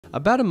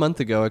About a month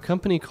ago, a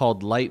company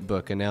called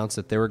Litebook announced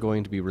that they were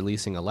going to be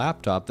releasing a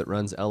laptop that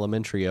runs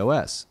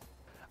ElementaryOS.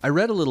 I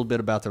read a little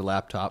bit about their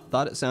laptop,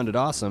 thought it sounded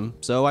awesome,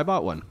 so I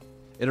bought one.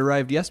 It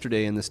arrived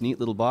yesterday in this neat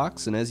little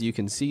box, and as you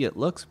can see, it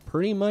looks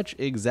pretty much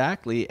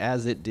exactly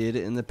as it did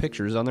in the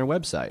pictures on their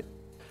website.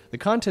 The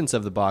contents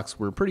of the box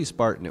were pretty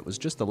Spartan. It was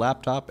just a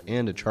laptop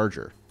and a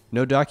charger.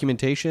 No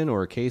documentation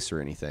or a case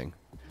or anything.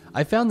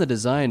 I found the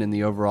design and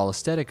the overall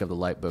aesthetic of the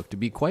Litebook to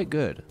be quite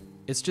good.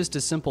 It's just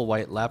a simple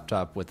white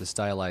laptop with the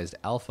stylized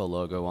Alpha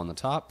logo on the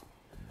top.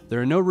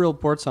 There are no real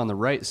ports on the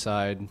right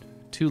side,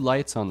 2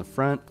 lights on the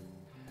front,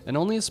 and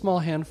only a small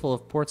handful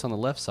of ports on the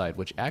left side,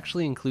 which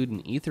actually include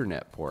an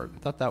Ethernet port. I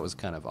thought that was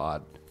kind of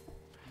odd.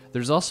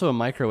 There's also a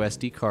micro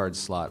SD card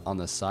slot on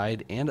the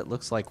side, and it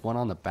looks like one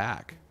on the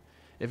back.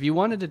 If you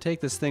wanted to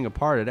take this thing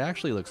apart, it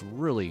actually looks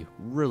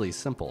really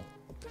simple.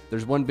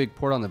 There's one big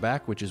port on the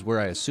back, which is where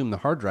I assume the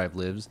hard drive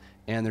lives,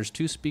 and there's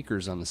 2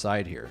 speakers on the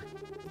side here.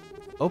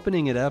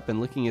 Opening it up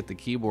and looking at the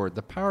keyboard,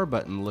 the power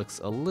button looks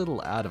a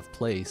little out of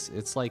place.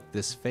 It's like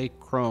this fake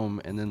chrome,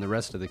 and then the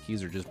rest of the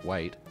keys are just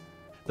white.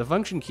 The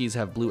function keys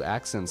have blue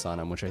accents on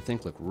them, which I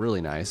think look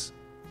really nice.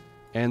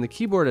 And the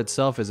keyboard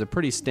itself is a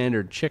pretty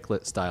standard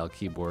chiclet style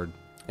keyboard.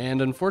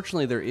 And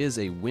unfortunately there is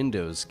a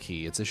Windows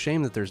key. It's a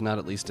shame that there's not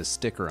at least a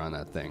sticker on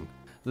that thing.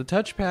 The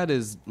touchpad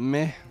is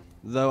meh,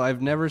 though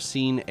I've never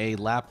seen a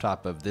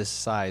laptop of this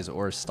size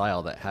or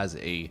style that has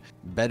a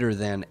better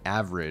than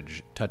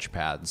average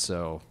touchpad,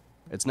 so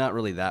it's not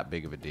really that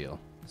big of a deal.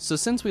 So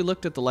since we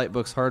looked at the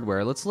Litebook's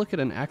hardware, let's look at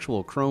an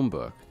actual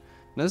Chromebook.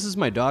 Now this is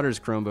my daughter's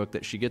Chromebook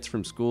that she gets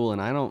from school,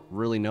 and I don't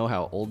really know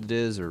how old it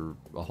is or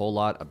a whole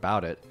lot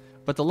about it,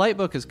 but the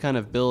Litebook is kind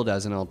of billed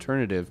as an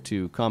alternative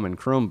to common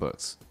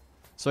Chromebooks.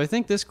 So I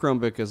think this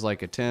Chromebook is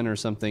like a 10 or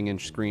something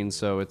inch screen,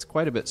 so it's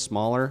quite a bit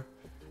smaller,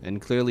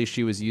 and clearly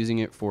she was using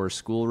it for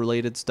school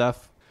related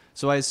stuff.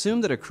 So I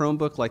assume that a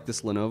Chromebook like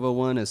this Lenovo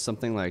one is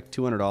something like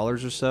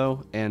 $200 or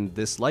so, and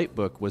this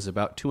Litebook was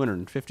about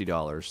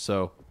 $250,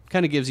 so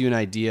kind of gives you an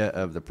idea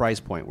of the price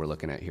point we're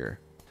looking at here.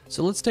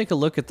 So let's take a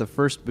look at the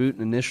first boot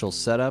and initial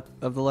setup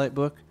of the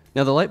Litebook.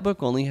 Now the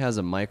Litebook only has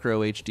a micro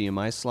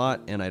HDMI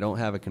slot, and I don't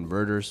have a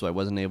converter, so I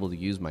wasn't able to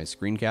use my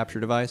screen capture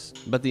device.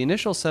 But the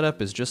initial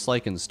setup is just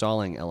like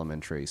installing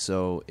Elementary,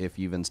 so if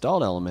you've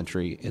installed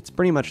Elementary, it's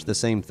pretty much the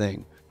same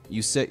thing.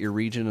 You set your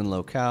region and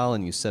locale,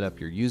 and you set up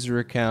your user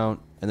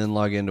account, and then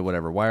log into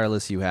whatever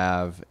wireless you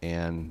have,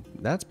 and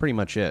that's pretty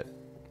much it.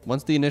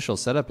 Once the initial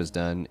setup is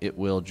done, it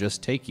will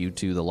just take you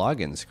to the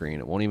login screen.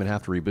 It won't even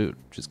have to reboot,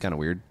 which is kind of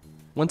weird.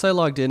 Once I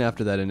logged in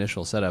after that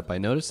initial setup, I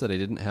noticed that I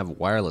didn't have a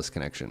wireless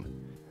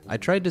connection. I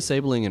tried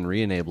disabling and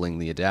re-enabling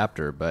the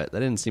adapter, but that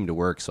didn't seem to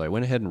work, so I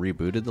went ahead and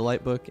rebooted the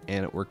Litebook,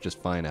 and it worked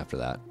just fine after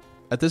that.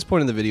 At this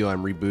point in the video,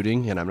 I'm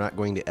rebooting, and I'm not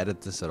going to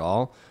edit this at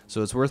all,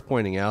 so it's worth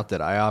pointing out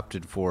that I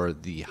opted for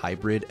the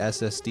hybrid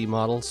SSD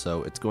model,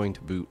 so it's going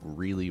to boot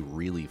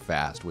really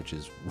fast, which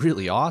is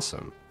really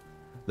awesome.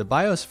 The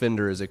BIOS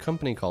vendor is a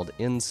company called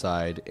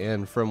Inside,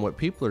 and from what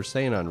people are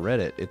saying on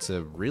Reddit, it's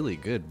a really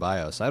good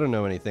BIOS. I don't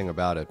know anything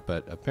about it,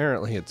 but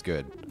apparently it's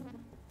good.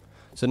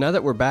 So now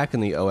that we're back in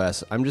the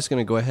OS, I'm just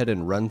going to go ahead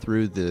and run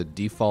through the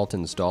default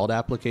installed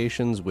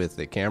applications with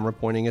the camera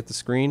pointing at the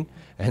screen,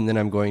 and then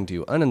I'm going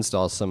to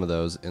uninstall some of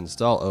those,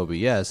 install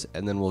OBS,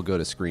 and then we'll go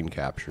to screen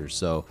capture.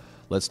 So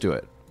let's do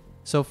it.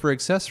 So for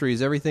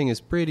accessories, everything is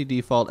pretty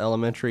default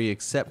Elementary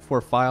except for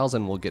files,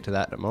 and we'll get to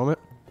that in a moment.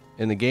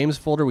 In the games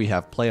folder, we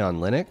have Play on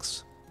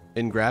Linux.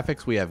 In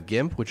graphics, we have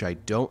GIMP, which I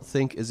don't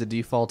think is a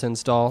default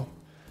install.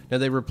 Now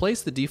they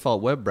replaced the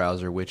default web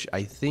browser, which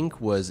I think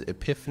was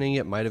Epiphany.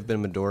 It might have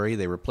been Midori.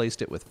 They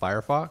replaced it with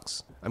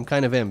Firefox. I'm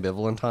kind of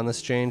ambivalent on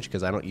this change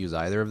because I don't use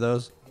either of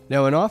those.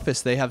 Now in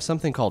Office, they have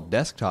something called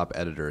desktop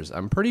editors.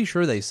 I'm pretty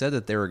sure they said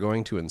that they were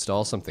going to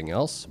install something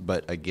else,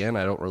 but again,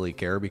 I don't really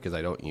care because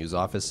I don't use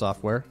Office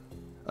software.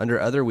 Under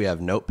Other, we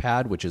have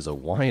Notepad, which is a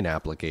Wine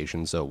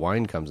application, so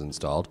Wine comes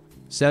installed.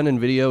 Sound and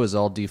video is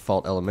all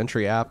default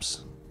Elementary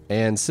apps,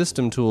 and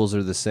system tools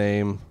are the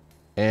same,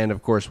 and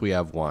of course we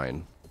have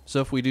Wine. So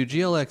if we do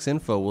GLX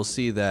info, we'll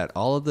see that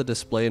all of the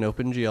display and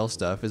OpenGL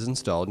stuff is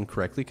installed and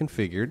correctly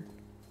configured.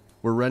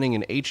 We're running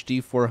an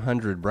HD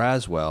 400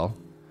 Braswell.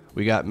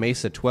 We got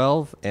Mesa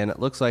 12, and it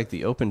looks like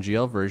the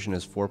OpenGL version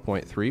is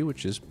 4.3,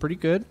 which is pretty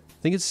good.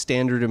 I think it's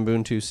standard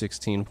Ubuntu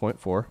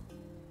 16.4.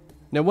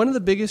 Now one of the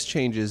biggest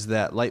changes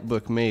that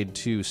Litebook made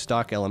to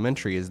stock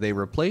Elementary is they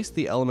replaced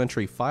the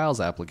Elementary Files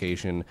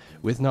application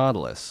with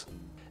Nautilus.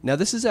 Now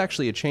this is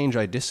actually a change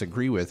I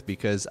disagree with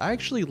because I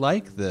actually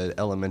like the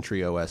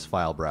ElementaryOS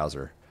file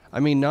browser. I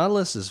mean,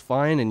 Nautilus is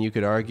fine, and you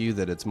could argue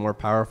that it's more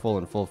powerful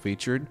and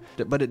full-featured,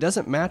 but it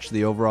doesn't match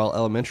the overall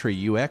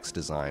Elementary UX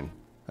design.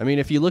 I mean,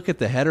 if you look at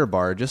the header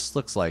bar, it just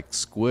looks like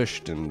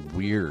squished and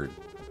weird.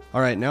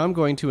 Alright, now I'm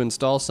going to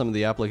install some of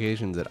the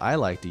applications that I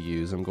like to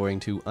use. I'm going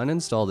to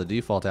uninstall the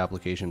default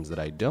applications that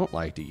I don't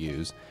like to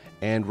use,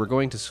 and we're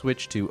going to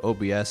switch to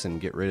OBS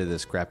and get rid of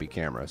this crappy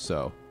camera,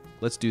 so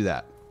let's do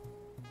that.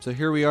 So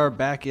here we are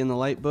back in the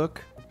Litebook.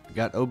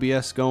 Got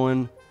OBS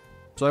going,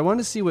 So I wanted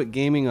to see what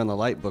gaming on the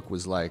Litebook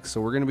was like,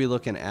 so we're going to be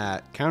looking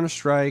at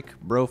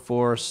Counter-Strike,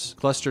 Broforce,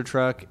 Cluster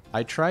Truck.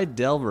 I tried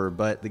Delver,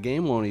 but the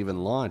game won't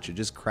even launch. It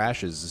just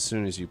crashes as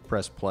soon as you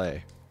press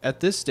play. At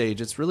this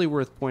stage, it's really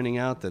worth pointing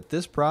out that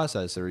this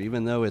processor,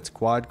 even though it's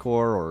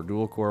quad-core or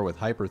dual-core with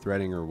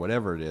hyper-threading or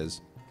whatever it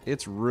is,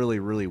 it's really,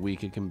 really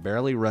weak. It can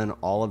barely run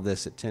all of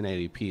this at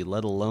 1080p,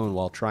 let alone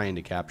while trying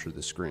to capture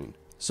the screen.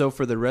 So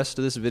for the rest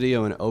of this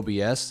video in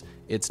OBS,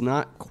 it's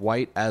not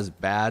quite as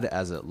bad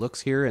as it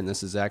looks here, and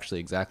this is actually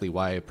exactly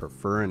why I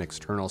prefer an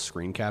external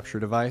screen capture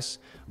device,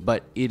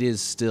 but it is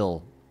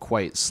still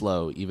quite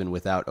slow even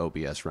without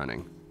OBS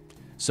running.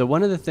 So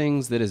one of the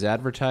things that is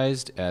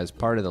advertised as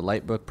part of the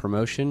Litebook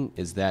promotion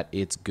is that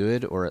it's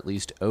good or at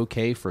least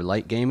okay for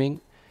light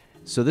gaming.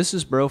 So this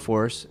is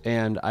Broforce,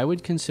 and I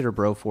would consider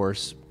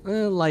Broforce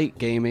light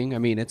gaming. I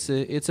mean, it's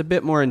a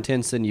bit more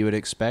intense than you would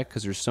expect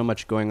because there's so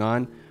much going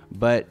on,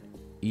 but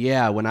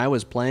yeah, when I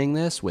was playing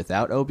this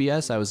without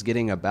OBS, I was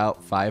getting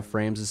about 5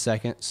 frames a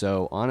second,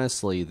 so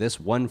honestly, this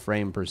 1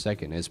 frame per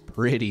second is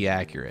pretty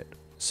accurate.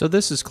 So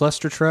this is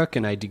Cluster Truck,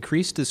 and I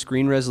decreased the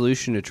screen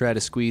resolution to try to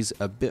squeeze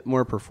a bit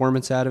more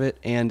performance out of it,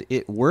 and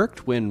it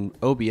worked when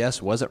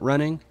OBS wasn't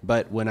running,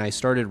 but when I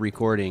started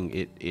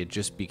recording, it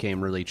just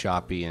became really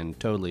choppy and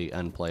totally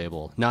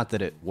unplayable. Not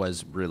that it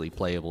was really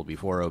playable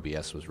before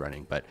OBS was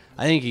running, but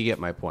I think you get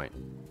my point.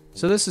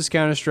 So this is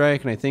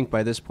Counter-Strike, and I think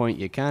by this point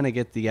you kind of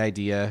get the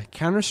idea.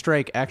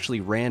 Counter-Strike actually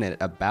ran at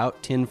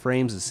about 10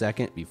 frames a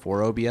second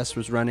before OBS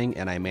was running,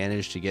 and I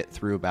managed to get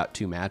through about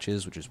 2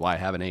 matches, which is why I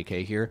have an AK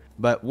here.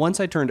 But once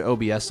I turned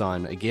OBS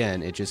on,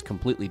 again, it just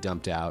completely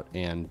dumped out,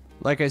 and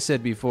like I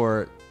said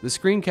before, the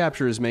screen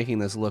capture is making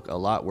this look a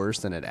lot worse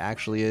than it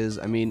actually is.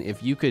 I mean,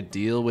 if you could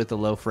deal with the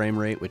low frame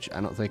rate, which I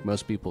don't think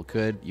most people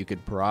could, you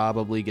could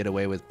probably get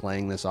away with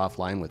playing this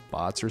offline with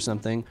bots or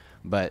something,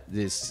 but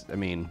this, I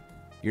mean,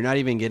 you're not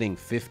even getting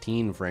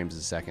 15 frames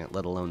a second,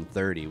 let alone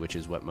 30, which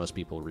is what most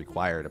people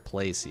require to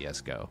play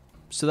CSGO.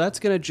 So that's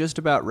going to just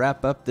about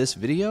wrap up this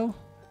video.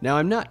 Now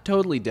I'm not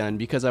totally done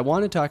because I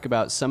want to talk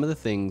about some of the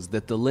things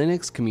that the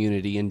Linux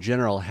community in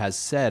general has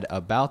said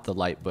about the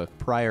Litebook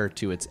prior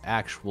to its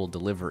actual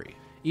delivery.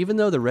 Even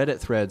though the Reddit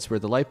threads where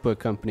the Litebook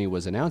company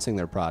was announcing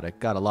their product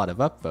got a lot of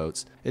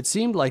upvotes, it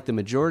seemed like the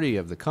majority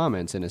of the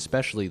comments, and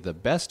especially the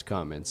best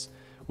comments,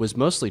 was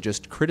mostly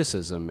just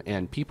criticism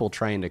and people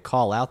trying to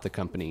call out the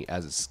company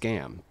as a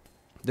scam.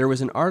 There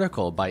was an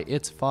article by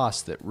It's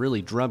Foss that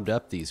really drummed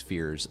up these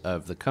fears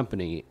of the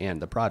company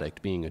and the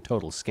product being a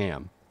total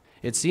scam.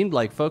 It seemed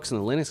like folks in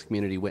the Linux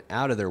community went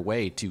out of their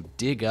way to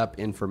dig up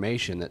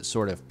information that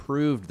sort of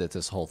proved that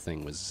this whole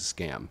thing was a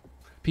scam.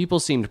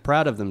 People seemed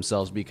proud of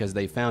themselves because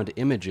they found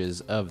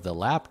images of the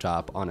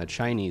laptop on a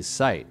Chinese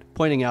site,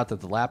 pointing out that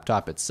the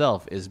laptop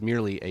itself is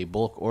merely a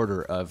bulk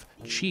order of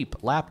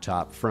cheap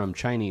laptop from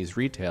Chinese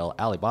retail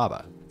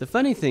Alibaba. The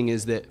funny thing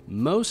is that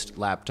most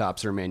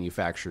laptops are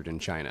manufactured in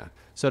China,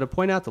 so to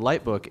point out the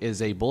Litebook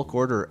is a bulk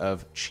order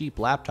of cheap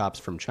laptops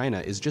from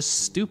China is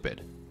just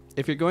stupid.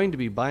 If you're going to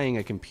be buying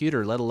a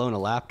computer, let alone a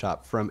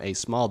laptop, from a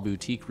small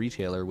boutique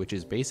retailer, which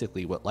is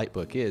basically what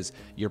Litebook is,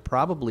 you're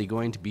probably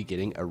going to be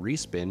getting a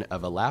respin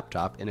of a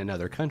laptop in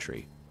another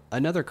country.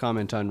 Another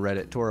comment on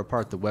Reddit tore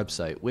apart the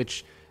website,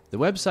 which the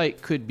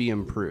website could be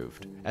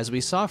improved. As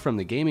we saw from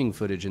the gaming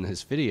footage in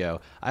this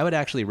video, I would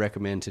actually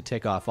recommend to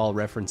take off all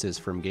references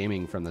from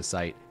gaming from the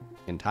site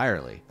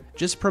entirely.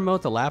 Just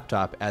promote the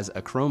laptop as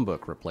a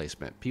Chromebook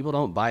replacement. People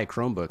don't buy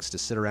Chromebooks to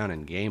sit around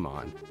and game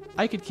on.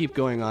 I could keep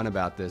going on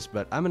about this,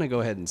 but I'm going to go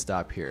ahead and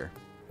stop here.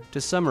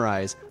 To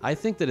summarize, I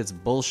think that it's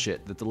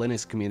bullshit that the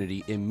Linux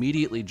community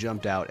immediately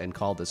jumped out and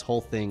called this whole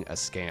thing a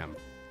scam.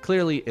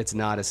 Clearly, it's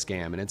not a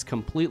scam, and it's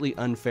completely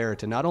unfair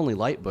to not only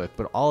Litebook,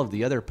 but all of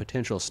the other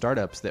potential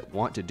startups that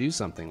want to do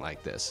something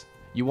like this.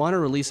 You want to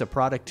release a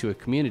product to a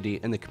community,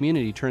 and the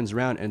community turns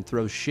around and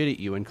throws shit at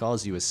you and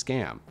calls you a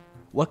scam.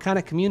 What kind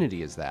of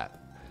community is that?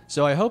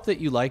 So I hope that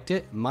you liked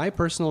it. My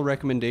personal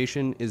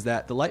recommendation is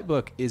that the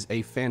Litebook is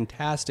a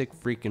fantastic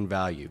freaking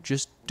value.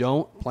 Just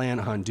don't plan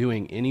on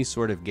doing any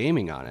sort of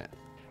gaming on it.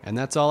 And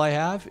that's all I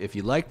have. If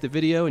you liked the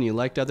video and you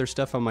liked other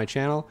stuff on my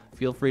channel,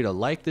 feel free to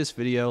like this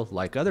video,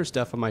 like other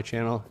stuff on my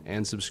channel,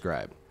 and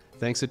subscribe.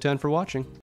 Thanks a ton for watching.